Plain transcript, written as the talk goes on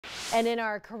And in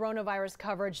our coronavirus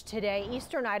coverage today,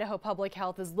 Eastern Idaho Public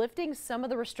Health is lifting some of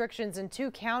the restrictions in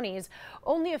 2 counties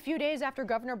only a few days after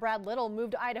Governor Brad Little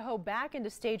moved Idaho back into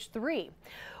stage 3.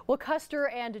 Well, Custer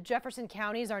and Jefferson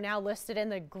Counties are now listed in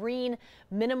the green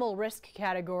minimal risk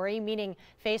category, meaning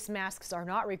face masks are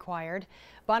not required.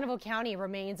 Bonneville County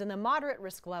remains in the moderate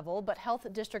risk level, but health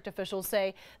district officials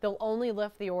say they'll only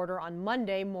lift the order on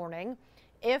Monday morning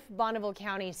if Bonneville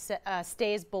County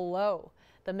stays below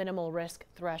the minimal risk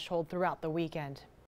threshold throughout the weekend.